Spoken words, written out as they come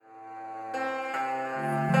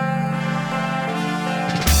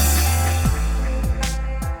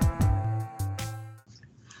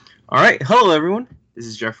All right, hello everyone. This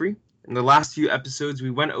is Jeffrey. In the last few episodes, we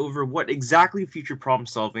went over what exactly future problem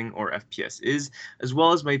solving, or FPS, is, as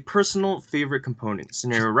well as my personal favorite component,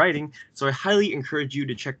 scenario writing, so I highly encourage you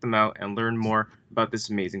to check them out and learn more about this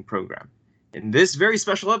amazing program. In this very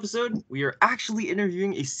special episode, we are actually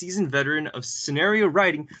interviewing a seasoned veteran of scenario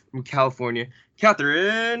writing from California,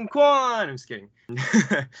 Catherine Kwan. I'm just kidding.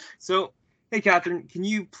 So, hey Catherine, can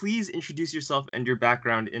you please introduce yourself and your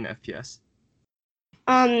background in FPS?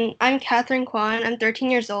 I'm Catherine Kwan. I'm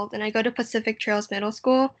 13 years old and I go to Pacific Trails Middle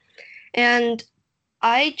School. And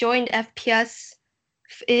I joined FPS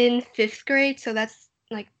in fifth grade, so that's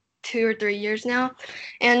like 2 or 3 years now.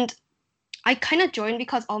 And I kind of joined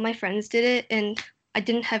because all my friends did it and I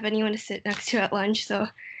didn't have anyone to sit next to at lunch. So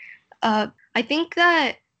I think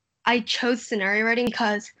that I chose scenario writing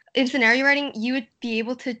because in scenario writing, you would be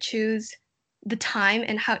able to choose the time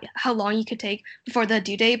and how long you could take before the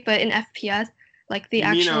due date. But in FPS, like the You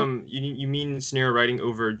mean actual, you mean scenario writing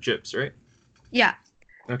over GIPs, right? yeah.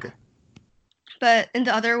 Okay, But in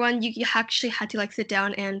the other one, you actually had to like sit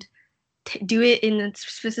down and do it in a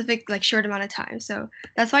specific like short amount of time. So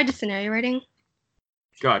that's why I did scenario writing.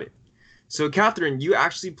 got it. So Catherine, you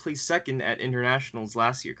actually placed second at internationals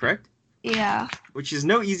last year, correct? Yeah. Which is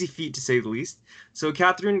no easy feat to say the least. So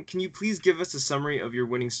Catherine, can you please give us a summary of your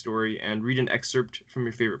winning story and read an excerpt from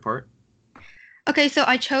your favorite part? Okay, so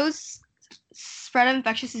I chose spread of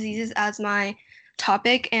infectious diseases as my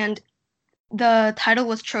topic, and the title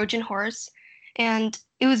was Trojan Horse, and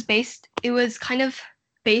it was kind of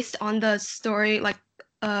based on the story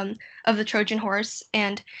of the Trojan horse,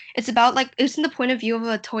 and it's about like it's in the point of view of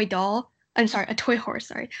a toy doll. I'm sorry, a toy horse,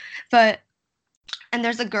 sorry. But and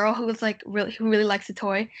there's a girl who really likes a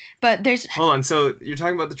toy, but there's Hold on. So you're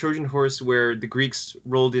talking about the Trojan horse where the Greeks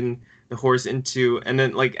rolled in the horse into, and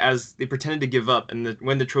then like as they pretended to give up, and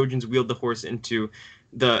when the Trojans wheeled the horse into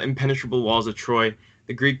the impenetrable walls of Troy,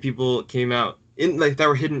 the Greek people came out in like that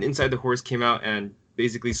were hidden inside the horse came out and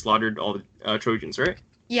basically slaughtered all the Trojans, right?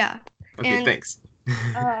 yeah. Okay, And thanks.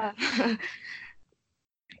 uh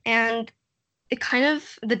and it kind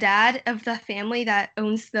of the dad of the family that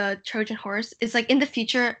owns the Trojan horse is like in the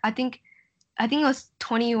future, I think it was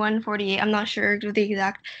 2148. I'm not sure the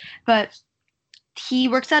exact, but he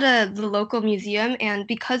works at the local museum, and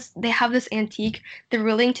because they have this antique, they're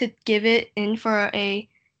willing to give it in for a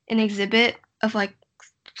an exhibit of like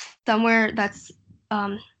somewhere that's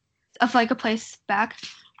um of like a place back.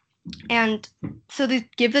 And so they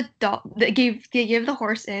give the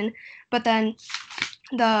horse in, but then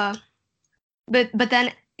the but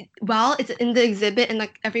then while it's in the exhibit and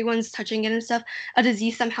like everyone's touching it and stuff, a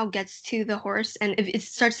disease somehow gets to the horse and it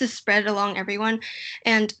starts to spread along everyone.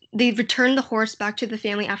 And they return the horse back to the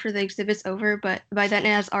family after the exhibit's over, but by then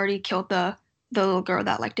it has already killed the little girl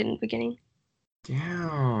that liked it in the beginning.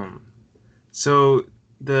 Damn. So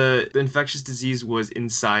the infectious disease was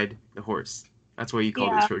inside the horse. That's why you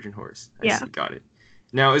called it Yeah, Trojan horse. I yeah. see. Got it.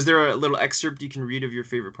 Now, is there a little excerpt you can read of your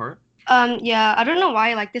favorite part? Yeah, I don't know why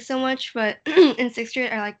I like this so much, but in sixth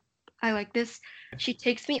grade I like this. She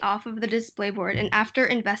takes me off of the display board, and after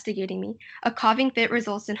investigating me, a coughing fit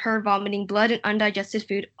results in her vomiting blood and undigested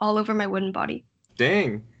food all over my wooden body.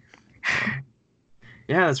 Dang. Wow.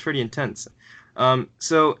 Yeah, that's pretty intense.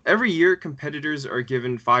 So every year, competitors are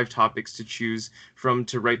given 5 topics to choose from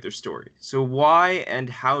to write their story. So why and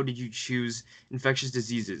how did you choose infectious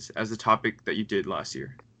diseases as the topic that you did last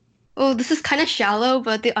year? Oh, this is kind of shallow,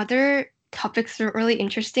 but the other topics are really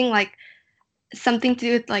interesting, like something to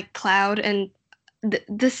do with like cloud and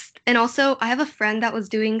this. And also, I have a friend that was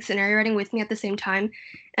doing scenario writing with me at the same time,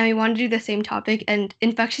 and we wanted to do the same topic. And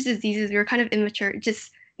infectious diseases, we were kind of immature. It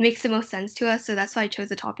just makes the most sense to us, so that's why I chose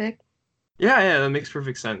the topic. Yeah, that makes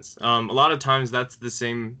perfect sense. A lot of times that's the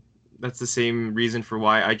same reason for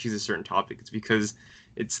why I choose a certain topic. It's because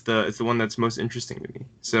it's the one that's most interesting to me.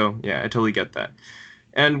 So yeah, I totally get that.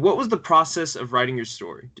 And what was the process of writing your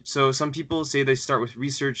story? So some people say they start with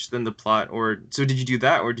research, then the plot, or so did you do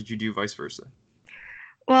that, or did you do vice versa?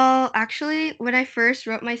 Well, actually, when I first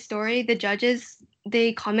wrote my story, the judges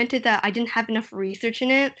they commented that I didn't have enough research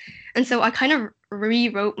in it, and so I kind of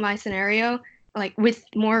rewrote my scenario like with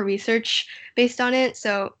more research based on it.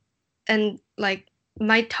 So, and like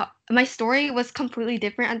my story was completely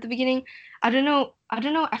different at the beginning. I don't know.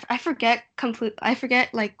 I forget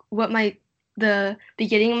like what my the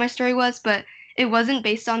beginning of my story was, but it wasn't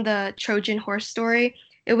based on the Trojan horse story.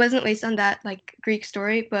 It wasn't based on that like Greek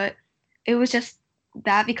story, but it was just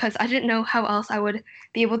that because I didn't know how else I would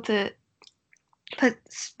be able to put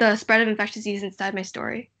the spread of infectious disease inside my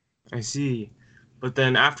story. I see. But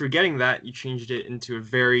then after getting that, you changed it into a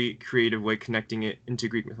very creative way, connecting it into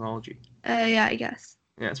Greek mythology. Yeah, I guess.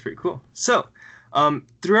 Yeah, that's pretty cool. So,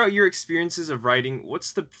 throughout your experiences of writing,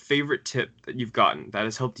 what's the favorite tip that you've gotten that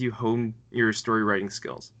has helped you hone your story writing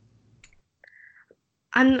skills?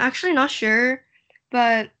 I'm actually not sure,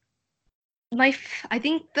 but I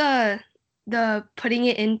think the putting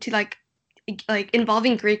it into like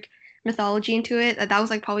involving Greek mythology into it, that was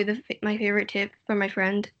like probably my favorite tip from my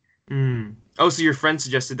friend. Mm. Oh, so your friend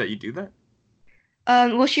suggested that you do that?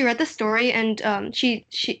 Well, she read the story and she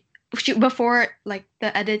before like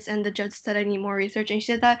the edits and the judge said I need more research, and she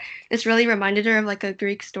said that this really reminded her of like a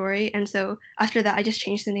Greek story, and so after that I just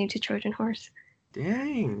changed the name to Trojan Horse.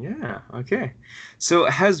 Dang, yeah, okay. So,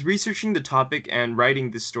 has researching the topic and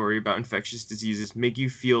writing this story about infectious diseases make you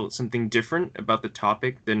feel something different about the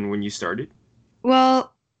topic than when you started?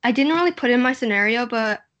 Well, I didn't really put in my scenario,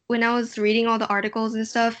 but when I was reading all the articles and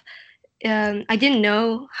stuff, I didn't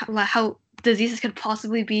know how diseases could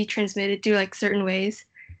possibly be transmitted through like certain ways.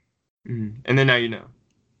 Mm. And then now you know.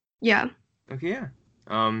 Yeah. Okay, yeah.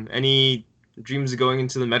 Any dreams of going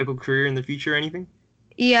into the medical career in the future or anything?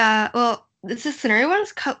 Yeah, well, this is scenario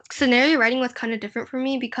writing was kind of different for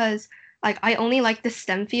me because like I only like the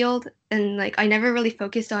STEM field and like I never really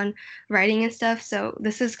focused on writing and stuff. So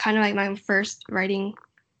this is kind of like my first writing.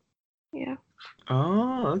 Yeah.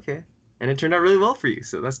 Oh, okay. And it turned out really well for you,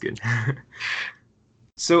 so that's good.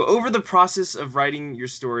 So, over the process of writing your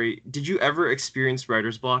story, did you ever experience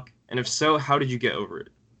writer's block? And if so, how did you get over it?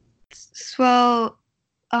 Well,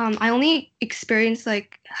 I only experience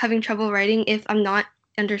like having trouble writing if I'm not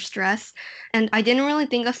under stress. And I didn't really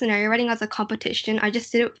think of scenario writing as a competition. I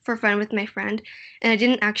just did it for fun with my friend, and I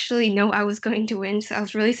didn't actually know I was going to win, so I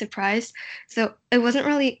was really surprised. So I didn't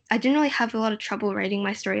really have a lot of trouble writing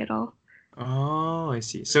my story at all. Oh, I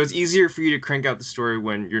see. So it's easier for you to crank out the story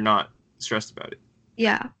when you're not stressed about it.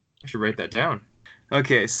 Yeah. I should write that down.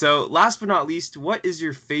 Okay, so last but not least, what is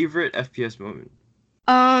your favorite FPS moment?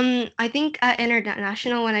 I think at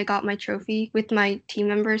International when I got my trophy with my team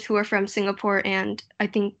members who are from Singapore and I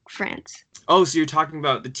think France. Oh, so you're talking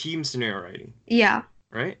about the team scenario writing, Yeah.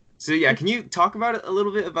 right? So yeah, can you talk about it a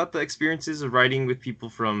little bit about the experiences of writing with people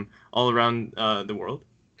from all around the world?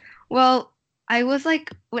 Well, I was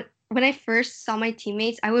like when I first saw my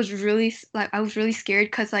teammates, I was really scared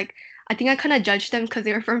because like I think I kind of judged them because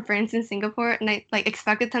they were from France and Singapore, and I like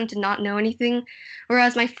expected them to not know anything,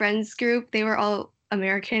 whereas my friends group they were all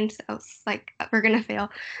Americans. So I was like, we're gonna fail,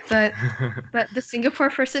 but the Singapore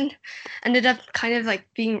person ended up kind of like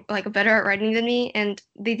being like better at writing than me, and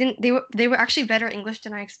they were actually better at English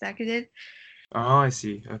than I expected. Oh, I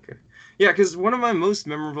see. Okay. Yeah, because one of my most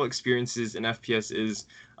memorable experiences in FPS is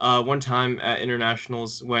one time at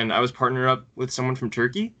internationals when I was partnered up with someone from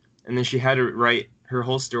Turkey, and then she had to write her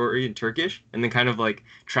whole story in Turkish and then kind of like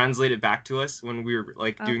translate it back to us when we were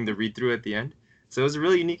like Uh, doing the read through at the end. So it was a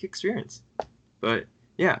really unique experience. But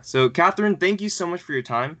yeah, so Catherine, thank you so much for your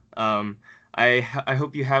time. I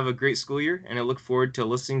hope you have a great school year, and I look forward to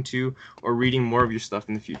listening to or reading more of your stuff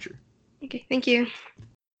in the future. okay, thank you.